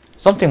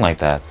 something like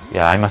that.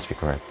 Yeah, I must be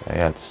correct.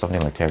 Yeah, it's something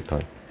like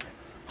territory.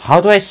 How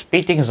do I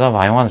speed things up?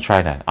 I want to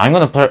try that. I'm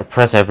gonna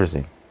press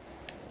everything.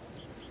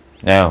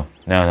 No,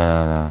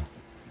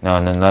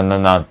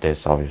 not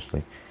this,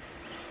 obviously.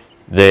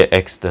 The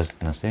X does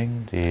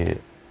nothing.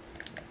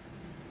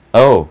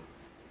 Oh,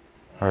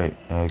 alright,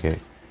 okay.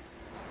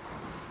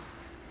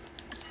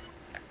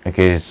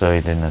 Okay, so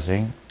it did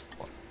nothing.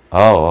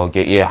 Oh,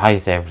 okay, yeah,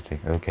 hides everything,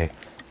 okay.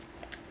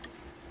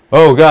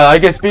 Oh god, I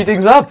can speed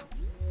things up!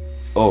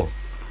 Oh.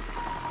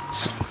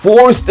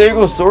 4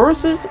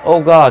 Stegosauruses?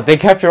 Oh god, they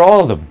capture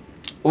all of them.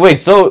 Wait,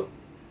 so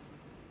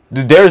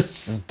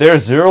there's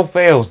 0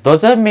 fails.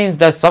 Does that mean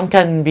that some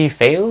can be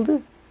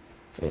failed?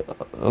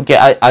 Okay,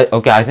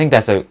 I think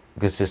that's a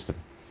good system.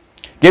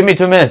 Give me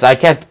 2 minutes. I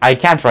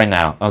can't right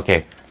now.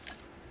 Okay.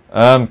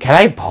 Can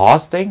I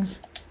pause things?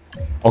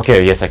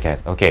 Okay, yes I can.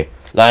 Okay.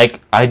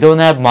 Like, I don't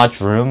have much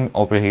room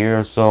over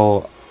here,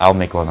 so I'll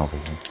make one over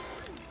here.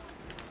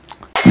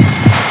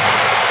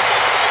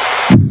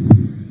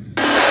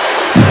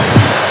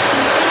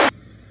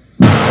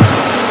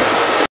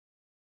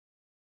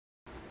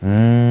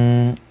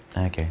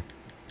 Okay.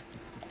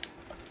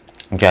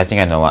 Okay, I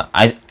think I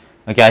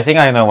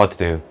know what to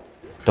do.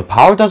 The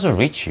power doesn't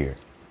reach here.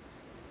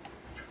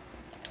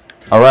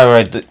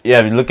 Alright.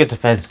 Yeah, look at the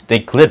fence. They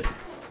clip.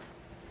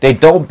 They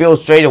don't build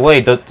straight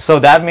away. So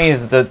that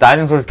means the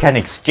dinosaurs can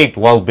escape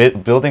while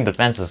building the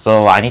fences.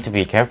 So I need to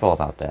be careful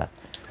about that.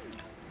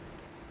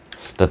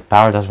 The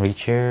power doesn't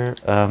reach here.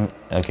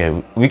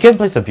 Okay, we can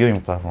place the viewing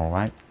platform,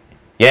 right?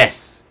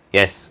 Yes.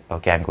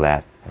 Okay, I'm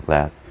glad.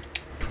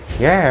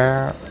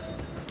 Yeah.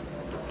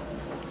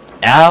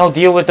 I'll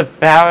deal with the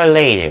power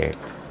later.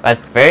 But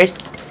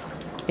first,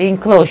 the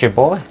enclosure,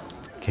 boy.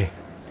 Okay.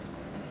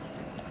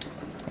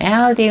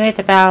 I'll deal with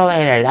the power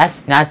later.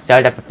 That's not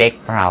sort of a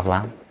big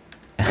problem.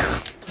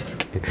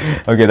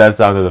 Okay, that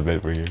sounded a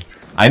bit weird.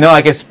 I know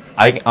I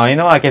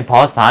can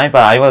pause time,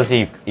 but I want to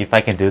see if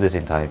I can do this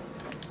in time.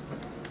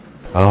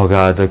 Oh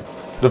god,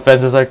 the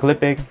fences are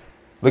clipping.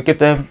 Look at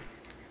them.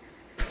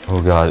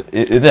 Oh god,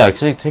 it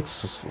actually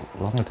takes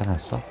longer than I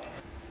thought.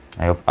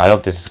 I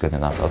hope this is good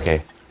enough.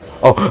 Okay.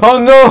 Oh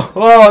no!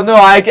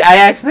 I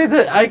actually.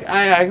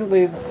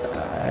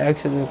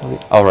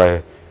 All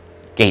right.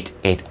 Gate.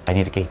 I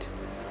need a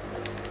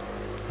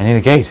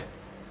gate.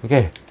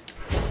 Okay.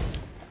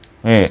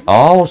 Wait.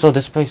 Oh, so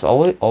this place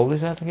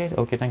always had a gate.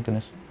 Okay, thank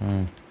goodness.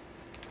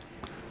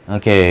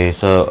 Okay,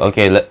 so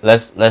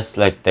let's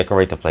like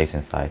decorate the place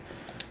inside.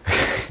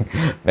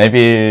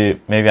 maybe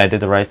I did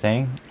the right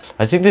thing.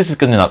 I think this is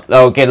good enough.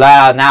 Okay,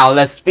 now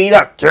let's speed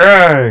up.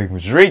 Dang,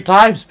 3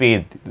 times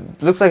speed.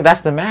 Looks like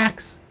that's the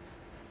max.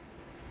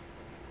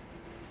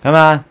 Come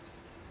on.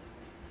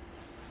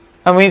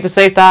 And we need to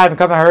save time.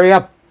 Come on, hurry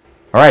up.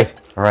 All right.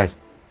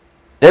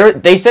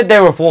 They said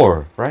there were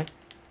 4, right?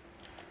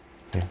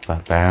 Okay.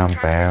 Bam.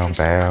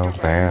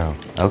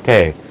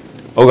 Okay.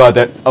 Oh god,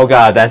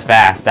 that's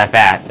fast.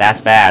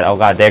 That's bad. Oh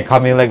god, they're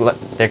coming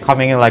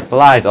in like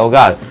flies. Oh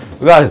god,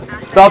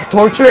 stop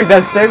torturing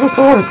that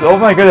Stegosaurus. Oh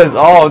my goodness.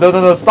 Oh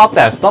no, stop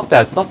that.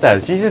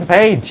 She's in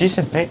pain.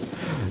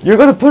 You're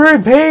gonna put her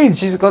in pain.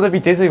 She's gonna be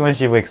dizzy when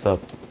she wakes up.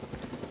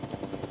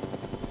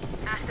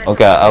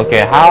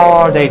 Okay, how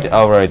are they?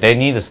 Alright, they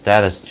need a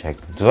status check.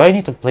 Do I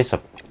need to place a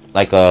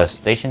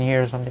station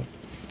here or something?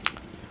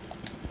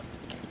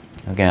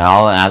 Okay,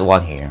 I'll add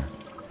 1 here.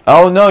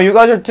 Oh no, you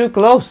guys are too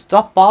close.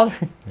 Stop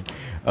bothering.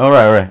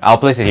 Alright, I'll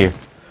place it here.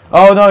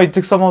 Oh no, it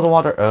took some of the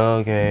water.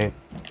 Okay.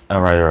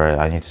 Alright,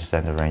 I need to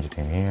send the ranger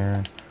team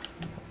here.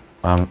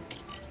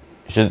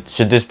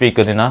 Should this be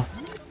good enough?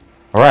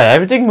 Alright,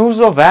 everything moves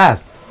so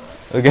fast.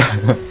 Okay.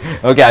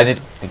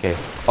 Okay.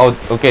 Oh,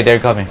 okay, they're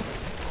coming.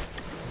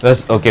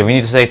 Okay, we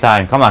need to save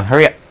time. Come on,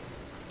 hurry up.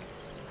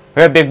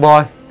 Hurry up, big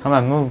boy. Come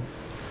on,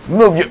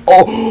 move you.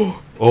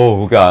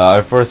 Oh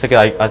god, for a second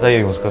I thought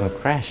it was gonna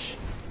crash.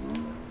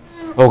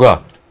 Oh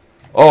god.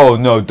 Oh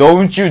no,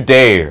 don't you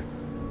dare.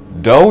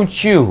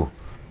 Don't you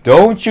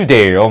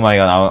dare. Oh my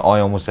god,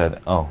 I almost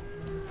said, oh.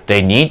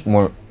 They need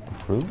more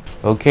fruit?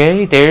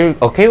 Okay, they're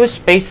okay with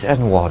space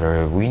and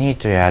water. We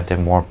need to add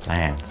them more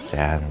plants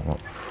and more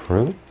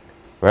fruit.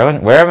 Where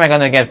am I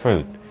gonna get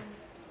fruit?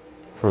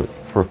 Fruit.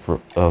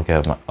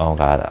 Okay, oh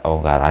god,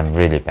 I'm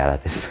really bad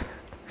at this.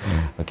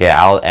 Okay,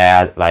 I'll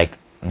add like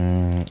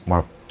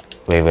more.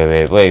 Wait.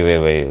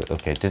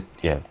 Okay,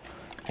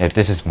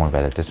 this is more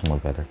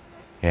better.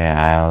 Yeah,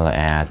 I'll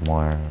add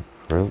more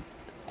fruit.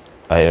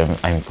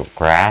 I'm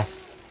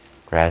grass.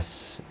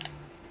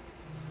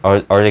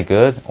 Are they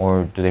good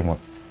or do they more?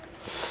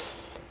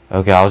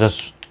 Okay, I'll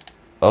just.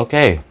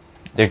 Okay,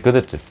 they're good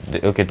at this.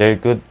 Okay, they're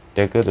good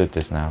at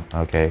this now.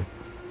 Okay.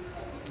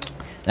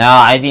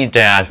 Now I need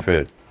to add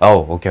fruit.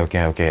 Oh, okay.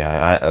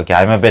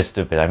 I'm a bit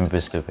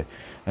stupid.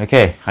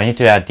 Okay, I need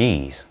to add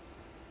these.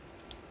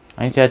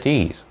 I'll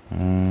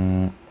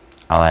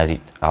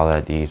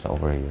add these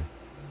over here.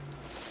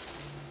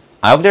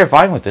 I hope they're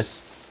fine with this.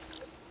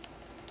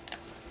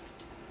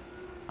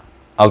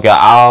 Okay,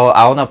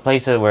 I'll not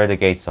place it where the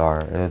gates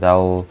are.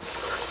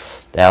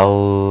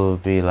 That'll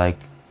be like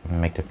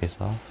make the piss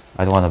off.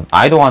 I don't want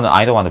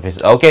to piss.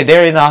 Okay,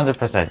 they're in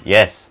 100%.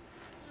 Yes.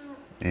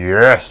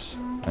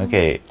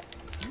 Okay.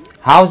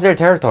 How's their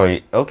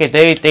territory? Okay,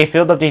 they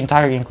filled up the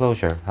entire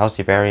enclosure. How's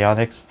the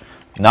baryonyx?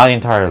 Not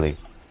entirely.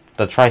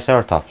 The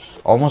triceratops,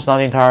 almost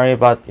not entirely,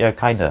 but yeah,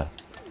 kind of.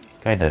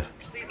 Okay.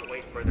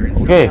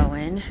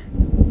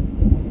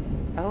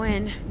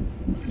 Owen,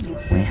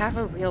 we have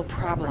a real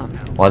problem.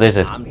 What is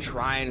it? I'm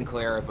trying,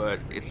 Clara, but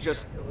it's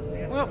just,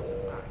 well,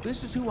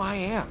 this is who I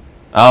am.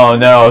 Oh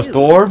no, a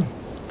storm?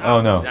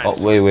 Oh no. Oh,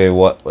 wait,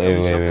 what? Wait,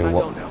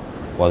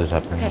 what is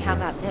happening? Okay, how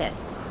about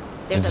this?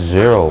 There's It's a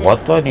 0. massive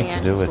What do I need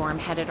to do with sandstorm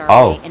headed our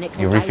Oh, way, and it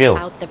you could wipe refill.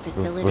 out the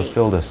facility.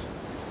 Refill this.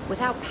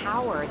 Without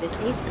power, the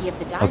safety of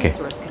the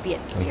dinosaurs could be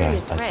at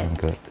serious that's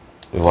risk. good.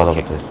 What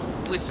about this?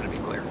 Listen to me,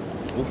 Claire.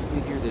 We'll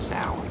figure this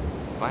out.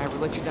 If I ever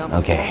let you down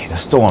Okay, the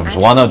storms.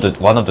 One of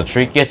the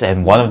trickiest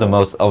and one of the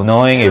most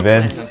annoying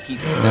events.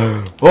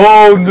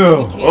 Oh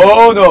no!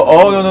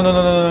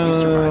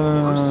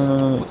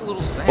 What's a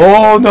little sad?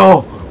 Oh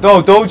no!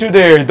 No! Don't you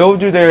dare!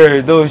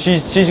 No!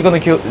 She's gonna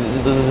kill.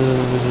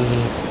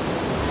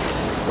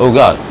 Oh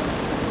god!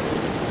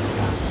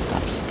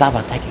 Stop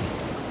attacking!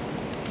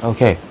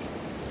 Okay,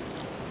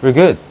 we're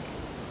good.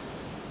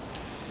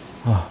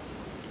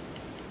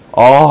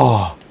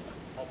 Oh.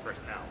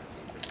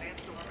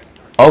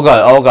 oh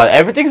god,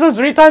 everything's on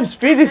 3 times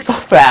speed is so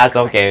fast.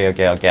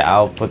 Okay,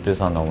 I'll put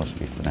this on normal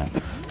speed for now.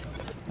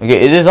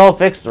 Okay, it is all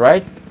fixed,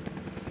 right?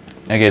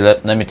 Okay,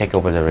 let me take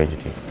over the radio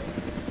team.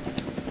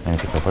 Let me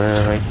take over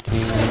the radio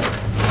team.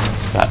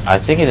 I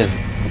think it is,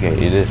 okay,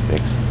 it is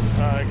fixed.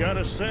 I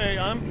gotta say,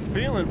 I'm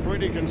feeling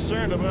pretty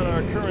concerned about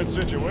our current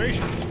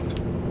situation.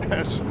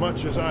 As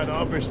much as I'd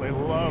obviously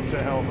love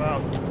to help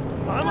out,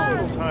 I'm a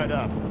little tied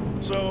up.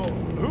 So,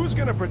 who's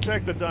gonna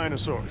protect the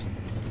dinosaurs?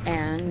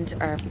 And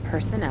our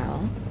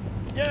personnel.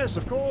 Yes,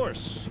 of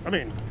course. I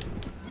mean,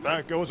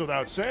 that goes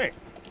without saying.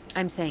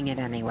 I'm saying it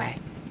anyway.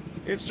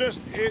 It's just,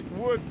 it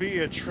would be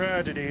a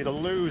tragedy to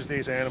lose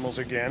these animals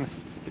again.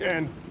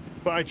 And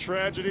by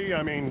tragedy,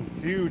 I mean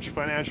huge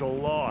financial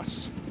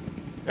loss.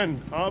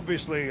 And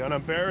obviously an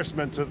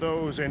embarrassment to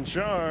those in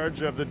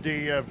charge of the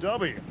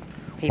DFW.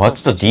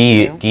 What's the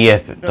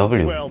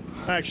DFW? Well,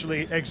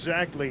 actually,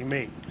 exactly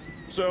me.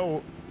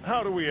 So,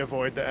 how do we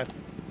avoid that?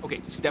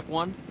 Okay, step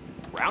 1.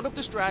 Round up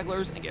the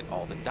stragglers and get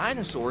all the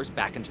dinosaurs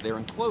back into their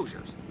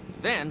enclosures.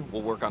 Then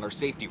we'll work on our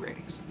safety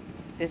ratings.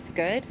 This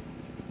good?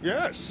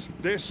 Yes,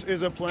 this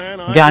is a plan.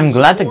 Yeah, I'm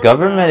glad the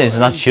government is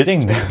not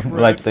shooting them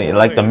like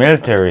the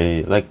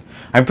military. Like,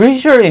 I'm pretty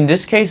sure in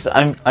this case,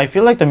 I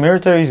feel like the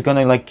military is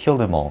gonna like kill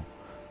them all.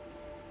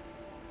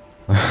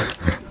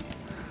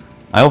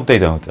 I hope they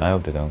don't. I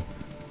hope they don't.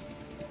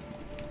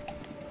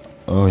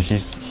 Oh,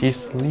 she's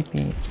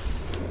sleepy.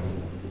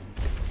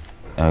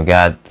 Oh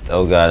god,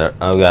 oh god,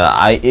 oh god.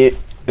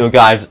 Oh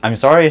guys, I'm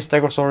sorry,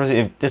 Stegosaurus,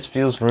 if this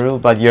feels real,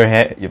 but your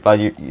head, but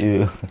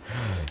you.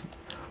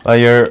 Oh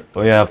yeah,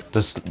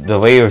 the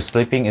way you're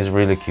sleeping is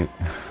really cute.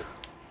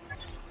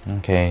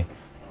 Okay.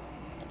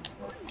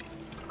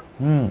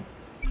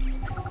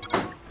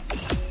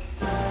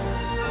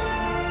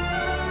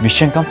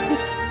 Mission complete?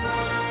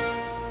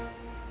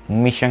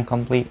 Mission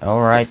complete?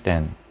 Alright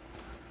then.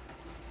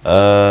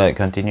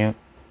 Continue.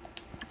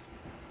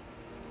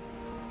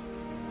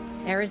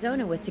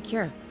 Arizona was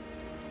secure.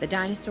 The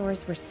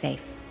dinosaurs were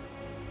safe.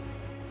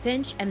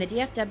 Finch and the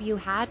DFW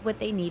had what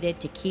they needed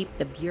to keep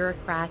the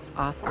bureaucrats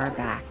off our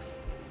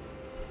backs.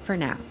 For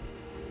now.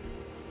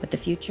 But the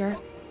future,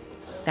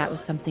 that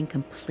was something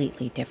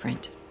completely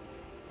different.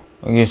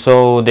 Okay,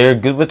 so they're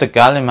good with the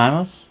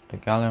Gallimimus? The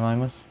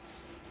Gallimimus?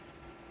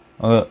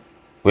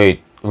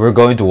 Wait, we're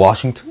going to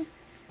Washington?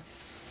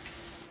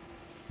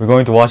 We're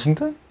going to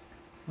Washington?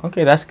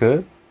 Okay, that's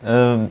good.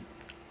 I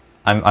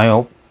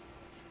hope.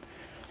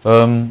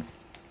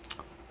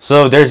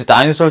 So there's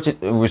dinosaurs.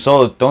 We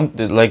saw. Don't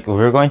like.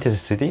 We're going to the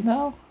city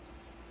now.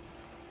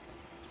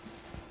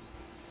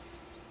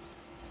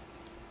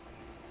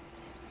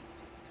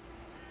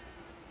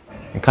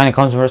 It kind of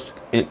concerns.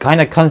 It kind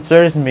of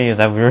concerns me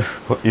that we're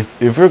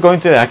if we're going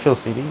to the actual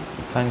city.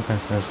 It kind of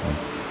concerns me.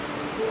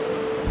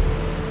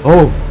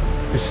 Oh,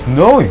 it's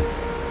snowing.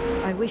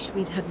 I wish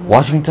we'd had more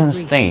Washington time to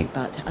brief you, State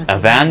but as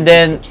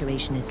abandoned the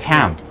situation is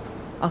camp. fluid.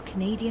 Our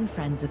Canadian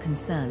friends are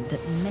concerned that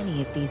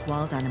many of these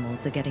wild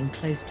animals are getting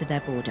close to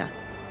their border.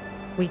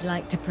 We'd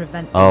like to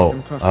prevent them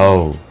from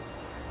crossing it.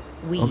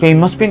 We Okay, it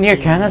must be near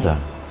CIA. Canada.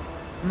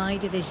 My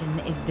division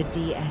is the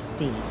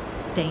DSD,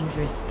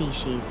 Dangerous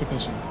Species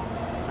Division.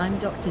 I'm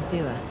Dr.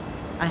 Dua.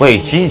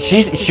 Wait,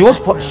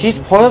 she's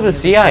part of the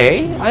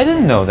CIA? I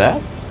didn't know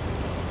that.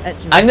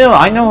 I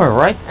know her,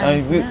 right?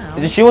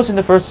 She was in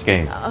the first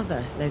game.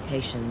 Other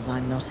locations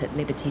I'm not at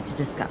liberty to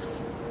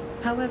discuss.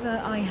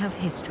 However, I have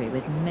history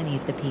with many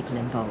of the people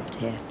involved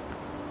here.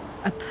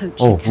 A poacher.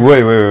 Oh,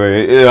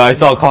 wait. I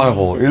saw a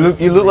carnival.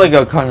 You look like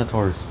a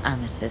carnivore.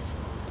 Amateurs.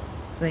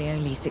 They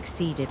only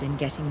succeeded in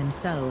getting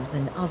themselves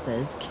and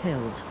others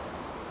killed.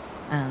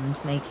 And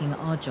making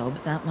our job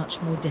that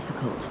much more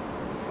difficult.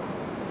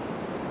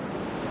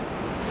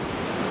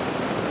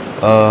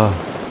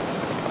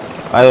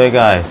 By the way,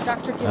 guys.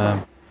 Dr.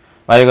 Dua.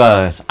 By the way,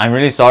 guys, I'm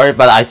really sorry,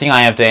 but I think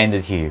I have to end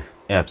it here.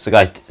 Yep, so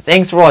guys,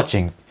 thanks for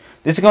watching.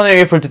 This is gonna be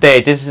it for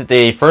today. This is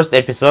the first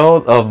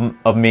episode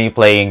of me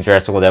playing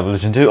Jurassic World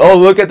Evolution 2. Oh,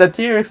 look at the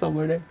T-Rex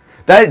over there.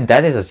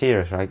 That is a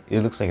T-Rex, right? It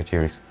looks like a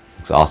T-Rex.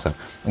 Looks awesome.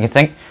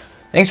 Okay,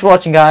 thanks for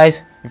watching,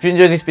 guys. If you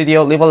enjoyed this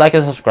video, leave a like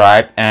and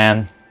subscribe.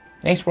 And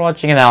thanks for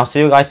watching, and I'll see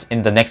you guys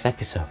in the next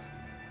episode.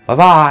 Bye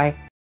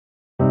bye.